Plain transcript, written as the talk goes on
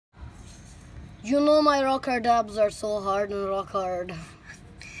You know my rock hard abs are so hard and rock hard.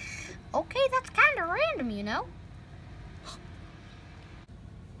 Okay, that's kind of random, you know?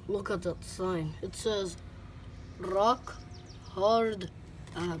 Look at that sign. It says rock hard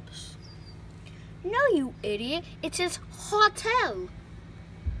abs. No, you idiot. It says hotel.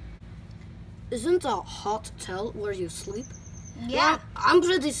 Isn't a hotel where you sleep? Yeah. Well, I'm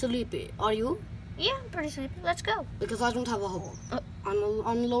pretty sleepy. Are you? Yeah, I'm pretty sleepy. Let's go. Because I don't have a home.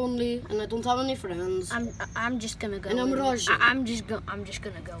 I'm lonely and I don't have any friends. I'm just gonna go. And I'm rushing. I'm just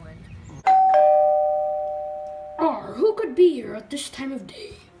gonna go in. Who could be here at this time of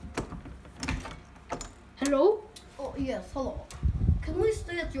day? Hello? Oh, yes, hello. Can we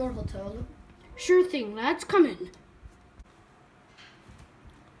stay at your hotel? Sure thing, lads. Come in.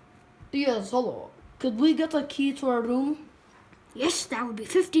 Yes, hello. Could we get a key to our room? Yes, that would be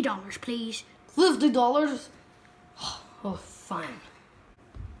 $50, please. $50? Oh, fine.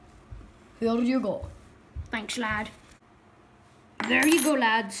 Here you go. Thanks, lad. There you go,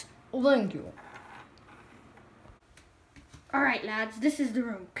 lads. Oh, thank you. All right, lads, this is the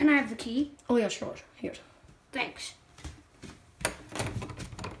room. Can I have the key? Oh, yeah, sure. Here. Thanks.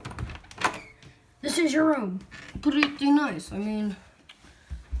 This is your room. Pretty nice. I mean,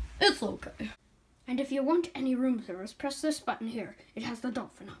 it's okay. And if you want any room service, press this button here. It has the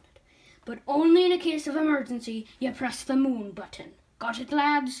dolphin on it. But only in a case of emergency, you press the moon button. Got it,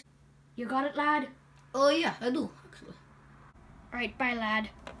 lads? You got it, lad? Oh, yeah, I do, actually. All right, bye, lad.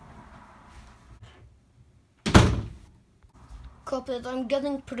 Cuphead, I'm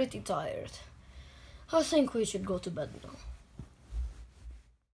getting pretty tired. I think we should go to bed now.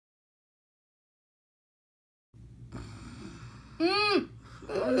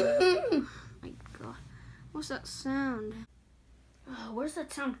 My God, what's that sound? Oh, where's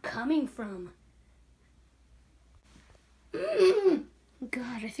that sound coming from?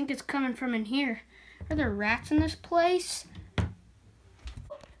 God, I think it's coming from in here. Are there rats in this place?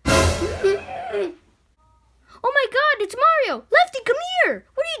 Oh my God, it's Mario! Lefty, come here!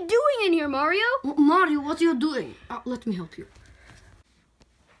 What are you doing in here, Mario? Mario, what are you doing? Let me help you.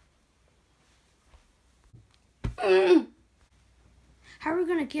 How are we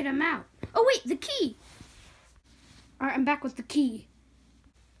gonna get him out? Oh wait, the key! Alright, I'm back with the key.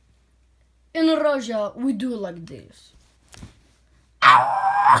 In Russia, we do like this.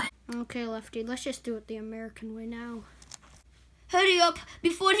 Okay, Lefty, let's just do it the American way now. Hurry up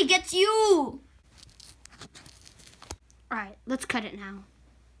before he gets you. Alright, let's cut it now.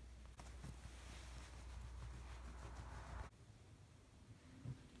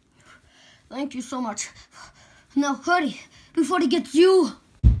 Thank you so much. Now hurry, before he gets you.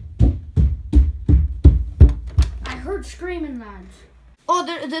 I heard screaming, lads. Oh,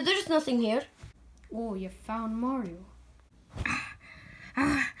 there's nothing here. Oh, you found Mario.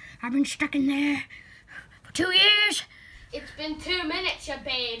 I've been stuck in there for 2 years. It's been 2 minutes, you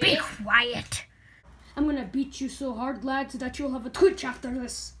baby. Be quiet. I'm gonna beat you so hard, lads, that you'll have a twitch after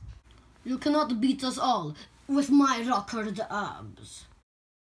this. You cannot beat us all with my rock hard abs.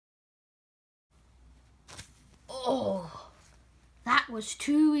 Oh, that was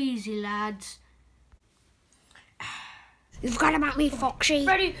too easy, lads. You've got him at me, Foxy.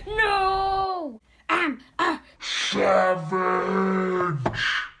 Ready? No! I'm a savage.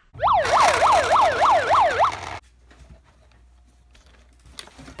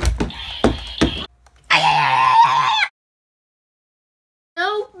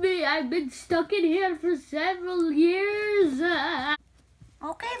 Help me! I've been stuck in here for several years.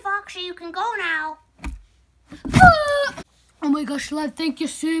 Okay, Foxy, you can go now. Oh my gosh, lad, thank you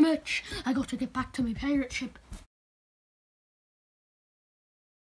so much. I got to get back to my pirate ship.